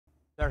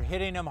They're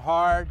hitting them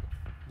hard,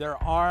 they're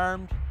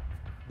armed,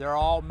 they're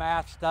all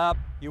matched up.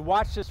 You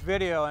watch this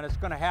video and it's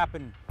going to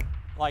happen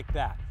like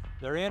that.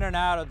 They're in and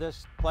out of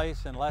this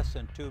place in less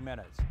than 2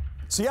 minutes.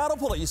 Seattle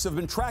police have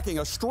been tracking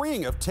a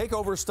string of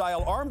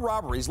takeover-style armed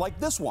robberies like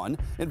this one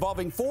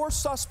involving 4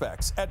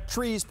 suspects at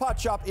Tree's Pot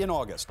Shop in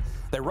August.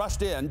 They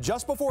rushed in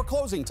just before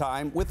closing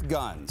time with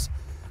guns.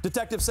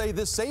 Detectives say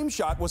this same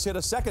shot was hit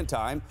a second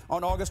time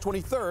on August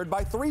 23rd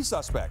by 3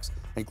 suspects,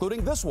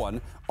 including this one,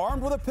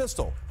 armed with a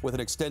pistol with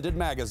an extended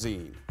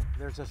magazine.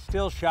 There's a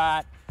still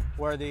shot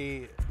where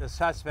the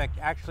suspect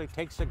actually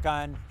takes a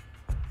gun,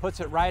 puts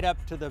it right up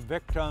to the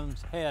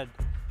victim's head,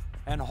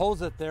 and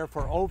holds it there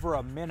for over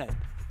a minute.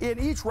 In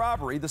each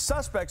robbery, the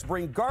suspects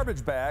bring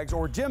garbage bags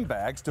or gym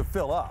bags to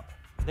fill up.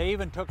 They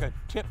even took a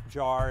tip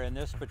jar in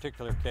this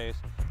particular case,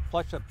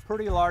 plus a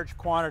pretty large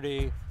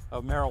quantity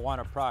of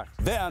marijuana products.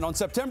 Then on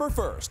September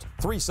 1st,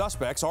 3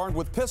 suspects armed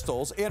with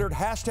pistols entered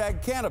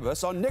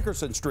 #cannabis on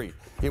Nickerson Street.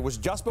 It was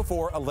just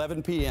before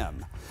 11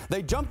 p.m.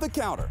 They jumped the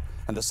counter,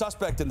 and the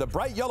suspect in the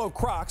bright yellow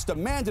Crocs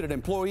demanded an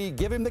employee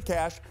give him the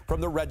cash from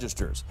the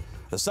registers.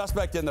 The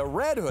suspect in the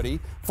red hoodie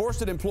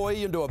forced an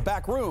employee into a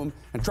back room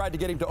and tried to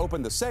get him to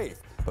open the safe,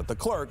 but the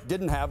clerk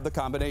didn't have the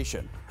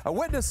combination. A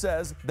witness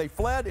says they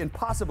fled in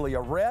possibly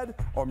a red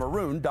or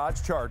maroon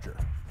Dodge Charger.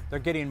 They're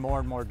getting more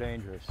and more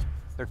dangerous.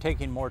 They're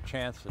taking more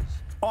chances.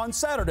 On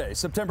Saturday,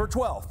 September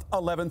 12th,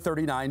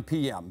 11:39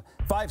 p.m.,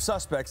 5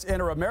 suspects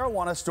enter a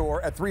marijuana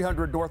store at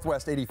 300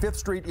 Northwest 85th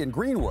Street in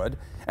Greenwood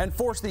and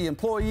force the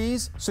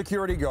employees,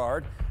 security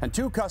guard, and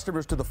 2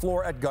 customers to the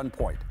floor at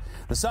gunpoint.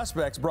 The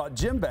suspects brought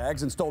gym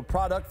bags and stole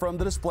product from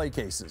the display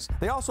cases.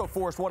 They also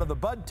forced one of the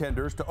bud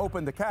tenders to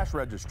open the cash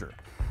register.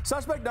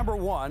 Suspect number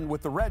 1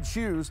 with the red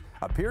shoes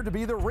appeared to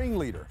be the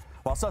ringleader,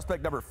 while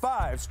suspect number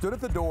 5 stood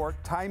at the door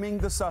timing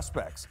the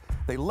suspects.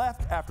 They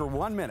left after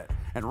 1 minute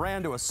and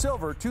ran to a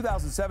silver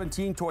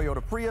 2017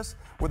 Toyota Prius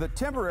with a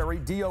temporary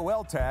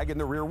DOL tag in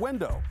the rear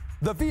window.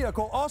 The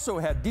vehicle also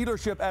had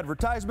dealership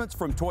advertisements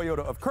from Toyota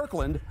of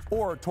Kirkland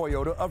or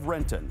Toyota of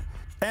Renton.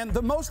 And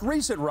the most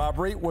recent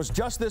robbery was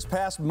just this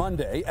past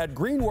Monday at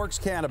Greenworks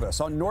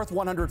Cannabis on North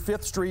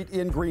 105th Street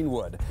in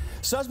Greenwood.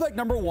 Suspect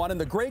number 1 in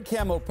the gray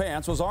camo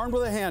pants was armed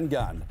with a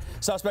handgun.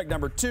 Suspect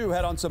number 2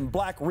 had on some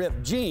black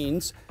ripped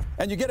jeans.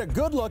 And you get a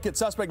good look at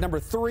suspect number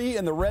 3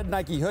 in the red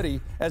Nike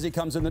hoodie as he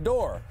comes in the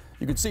door.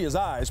 You can see his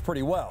eyes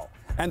pretty well.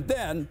 And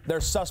then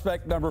there's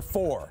suspect number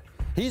 4.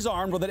 He's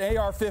armed with an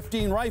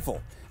AR-15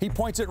 rifle. He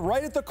points it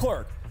right at the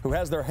clerk, who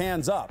has their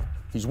hands up.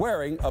 He's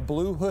wearing a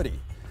blue hoodie.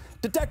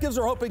 Detectives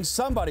are hoping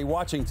somebody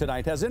watching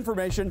tonight has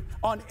information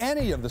on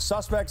any of the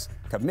suspects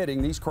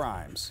committing these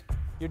crimes.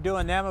 You're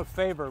doing them a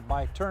favor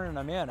by turning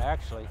them in,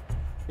 actually,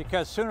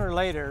 because sooner or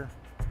later,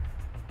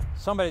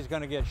 somebody's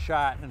going to get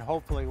shot, and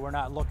hopefully we're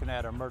not looking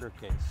at a murder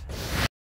case.